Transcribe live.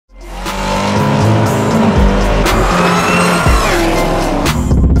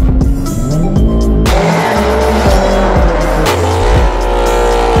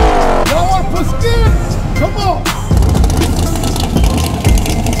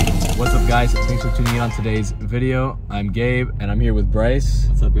What's up, guys? Thanks for tuning in on today's video. I'm Gabe and I'm here with Bryce.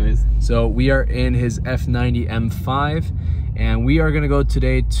 What's up, guys? So we are in his F90 M5 and we are gonna go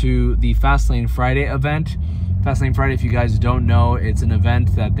today to the Fastlane Friday event. Fastlane Friday, if you guys don't know, it's an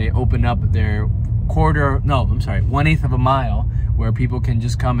event that they open up their 1/8 of a mile where people can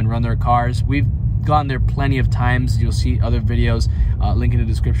just come and run their cars. We've gone there plenty of times. You'll see other videos, link in the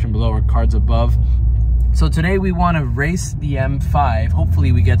description below or cards above. So today we want to race the M5.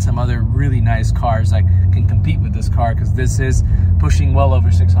 Hopefully we get some other really nice cars that can compete with this car, because this is pushing well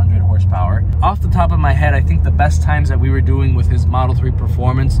over 600 horsepower. Off the top of my head, I think the best times that we were doing with his Model 3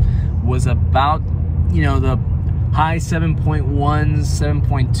 Performance was about, you know, the high 7.1s,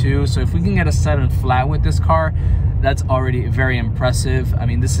 7.2. So if we can get a 7 flat with this car, that's already very impressive. I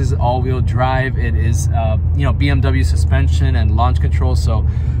mean, this is all-wheel drive. It is, you know, BMW suspension and launch control. So,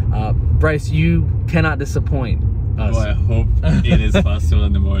 Bryce, you cannot disappoint us. Well, I hope it is faster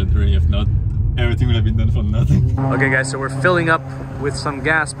than the Model 3. If not, everything would have been done for nothing. Okay, guys, so we're filling up with some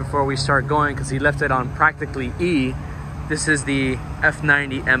gas before we start going because he left it on practically E. This is the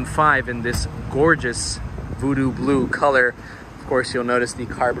F90 M5 in this gorgeous voodoo blue color. Of course, you'll notice the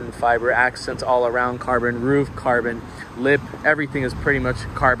carbon fiber accents all around, carbon roof, carbon lip. Everything is pretty much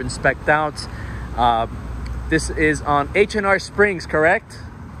carbon specced out. This is on H&R Springs, correct?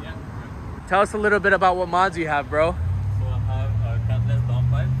 Yeah. Tell us a little bit about what mods you have, bro. So I have a catless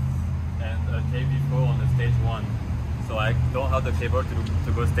downpipe and a JV4 on the stage 1. So I don't have the cable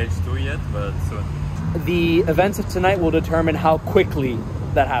to go stage 2 yet, but soon. The events of tonight will determine how quickly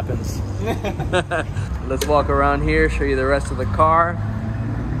that happens. Let's walk around here, show you the rest of the car.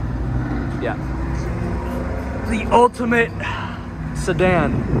 Yeah. The ultimate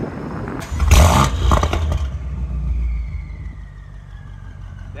sedan.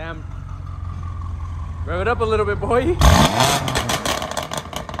 Damn. Rev it up a little bit, boy.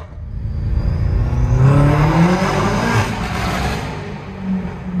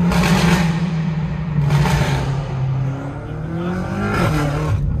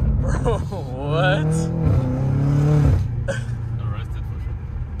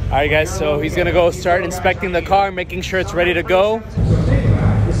 Alright, guys, so he's gonna go start inspecting the car, making sure it's ready to go. So think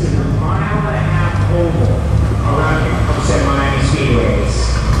about it. This is a 1.5-mile oval around Homestead Miami Speedway.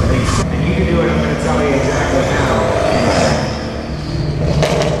 And you can do it. I'm going to tell you exactly how.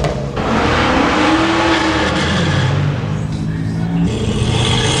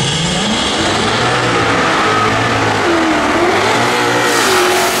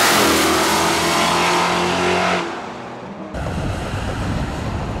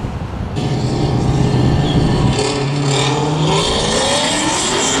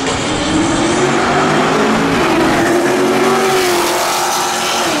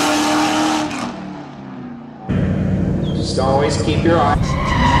 Just always keep your eyes.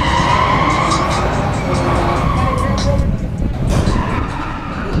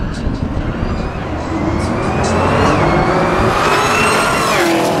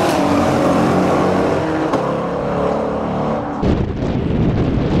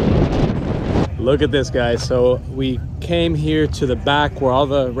 Look at this, guys. So we came here to the back where all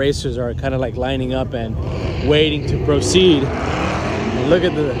the racers are kind of like lining up and waiting to proceed. And look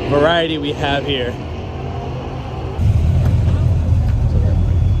at the variety we have here.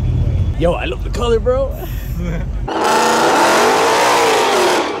 Yo, I love the color, bro.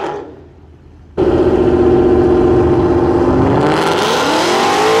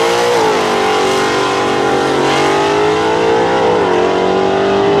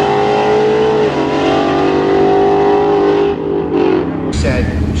 Said,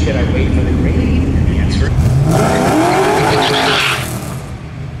 should I wait for the green? Answer.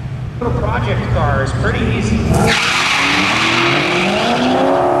 Little project car is pretty easy.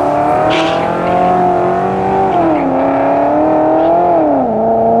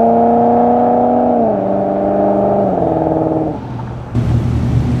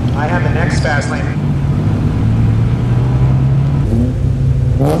 I have the next fast lane.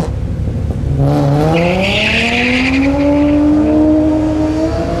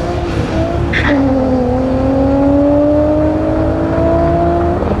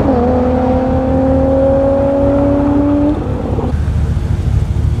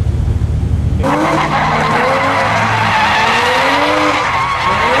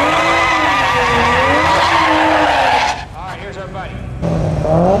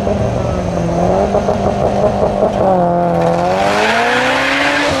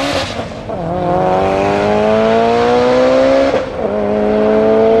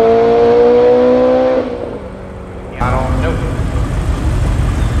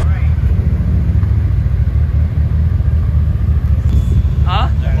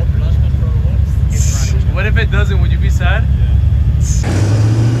 it doesn't, would you be sad?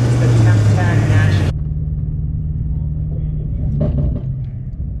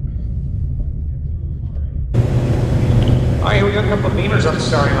 All right, we got a couple of beamers on the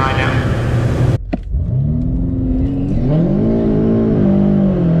starting line now.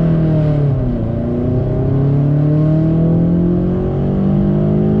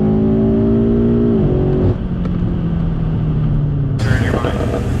 Turn your mind.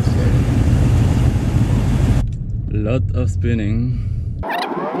 That's good. Lot of spinning.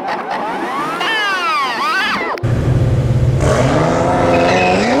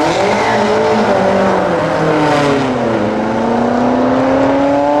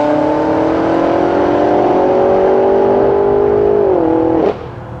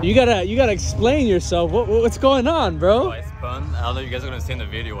 You gotta explain yourself. What's going on, bro? Oh, I spun. I don't know if you guys are gonna see in the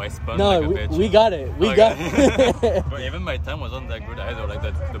video. I spun No, like a bitch. we got it. We got it. But even my time wasn't that good either. Like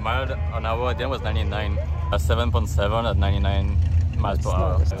the mile an hour at the end was 99. 7.7 at 99 miles per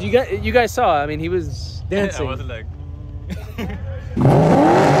hour. You guys saw. I mean, he was dancing. I was like.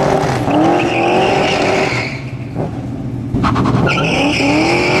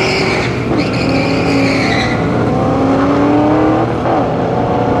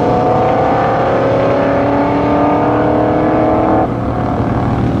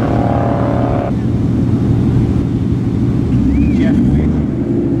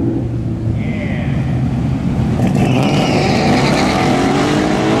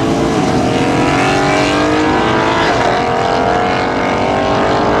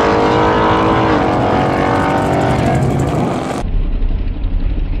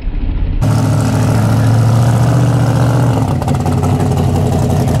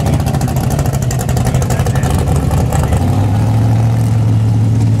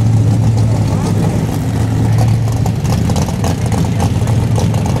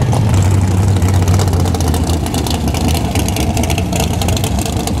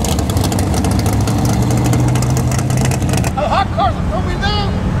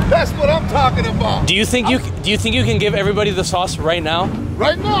 Do you think you can give everybody the sauce right now?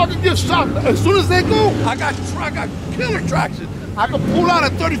 Right now, I can give shots. As soon as they go, I got killer traction. I can pull out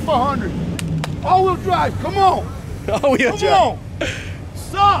at 3,400. All-wheel drive. Come on. All-wheel drive. Come on.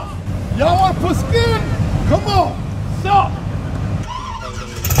 Soft. Y'all want to put skin? Come on. Soft.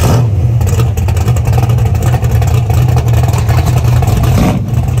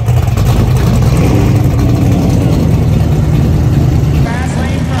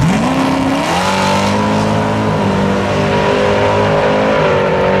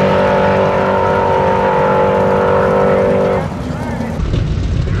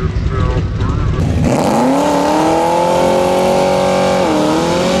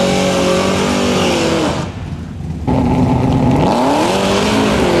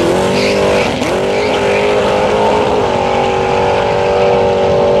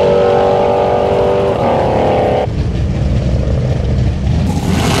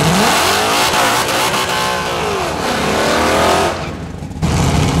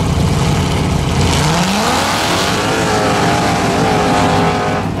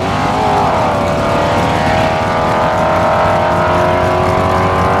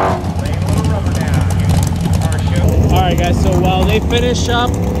 Finish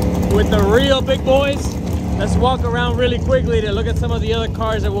up with the real big boys. Let's walk around really quickly to look at some of the other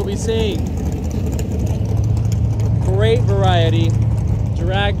cars that we'll be seeing. Great variety.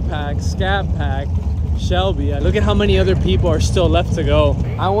 Drag pack, scat pack, Shelby. Look at how many other people are still left to go.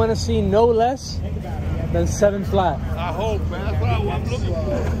 I want to see no less than 7 flat. I hope, man. That's what I'm looking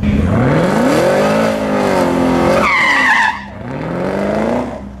for.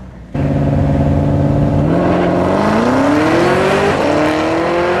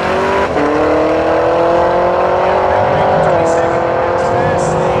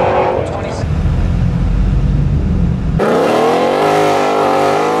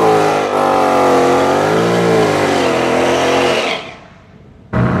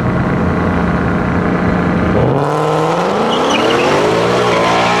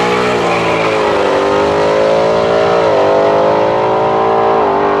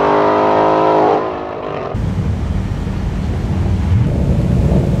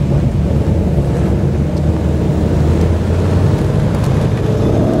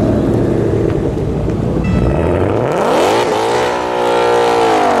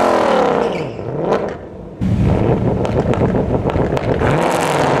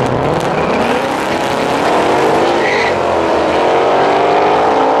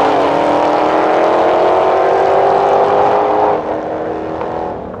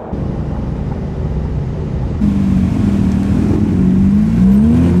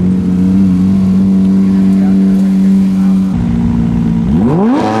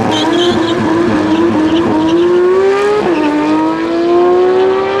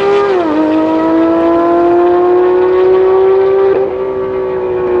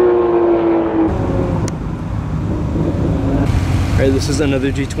 Guys, this is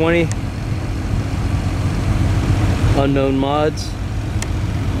another G20. Unknown mods.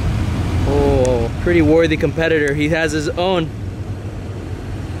 Oh, pretty worthy competitor. He has his own.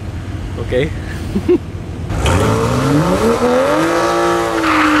 Okay.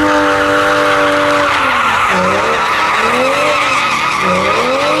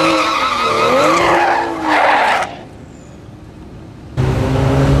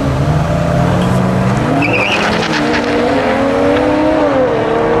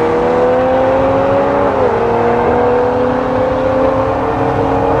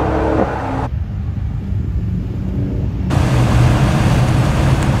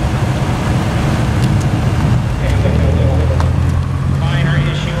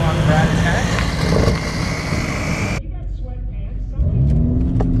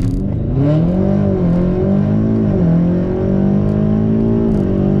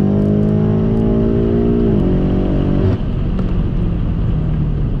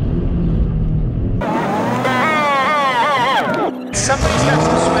 Somebody's got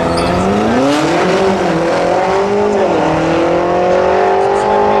some sweatpants.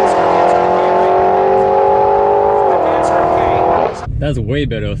 That's way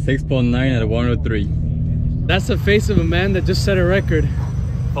better. 6.9 at 103. That's the face of a man that just set a record.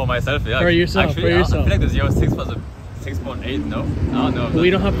 For myself, yeah. For yourself, Actually, for yourself. I feel like the 06 was a 6.8, no? I don't know. We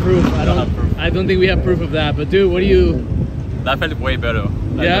don't have proof. I don't think we have proof of that. But dude, what do you? That felt way better.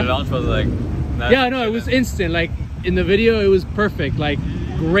 Like, yeah. The launch was like. Yeah, no, it was instant. Like in the video, it was perfect. Like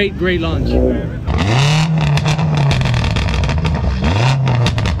great launch.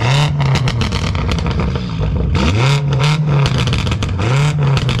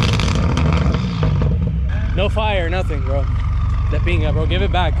 No fire, nothing, bro. That pinga, bro. Give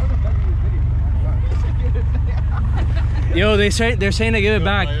it back. Yo, they're saying to give it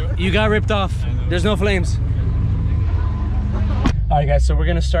back. You got ripped off. There's no flames. All right, guys, so we're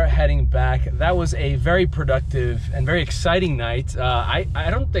gonna start heading back. That was a very productive and very exciting night. I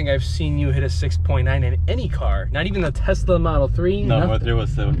don't think I've seen you hit a 6.9 in any car, not even the Tesla Model 3. No, Model 3 was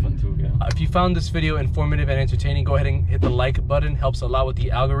 7.2, yeah. If you found this video informative and entertaining, go ahead and hit the like button. Helps a lot with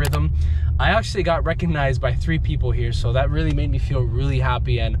the algorithm. I actually got recognized by 3 people here, so that really made me feel really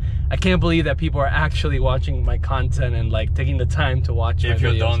happy, and I can't believe that people are actually watching my content and like taking the time to watch my videos. If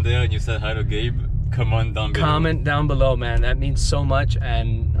you're down there and you said hi to Gabe, comment down below. Comment down below, man. That means so much,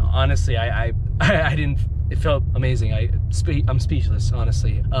 and honestly, I didn't. It felt amazing. I'm speechless,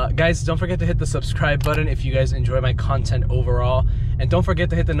 honestly. Guys, don't forget to hit the subscribe button if you guys enjoy my content overall, and don't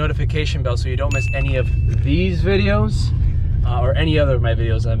forget to hit the notification bell so you don't miss any of these videos or any other of my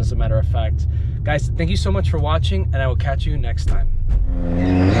videos, as a matter of fact. Guys, thank you so much for watching, and I will catch you next time.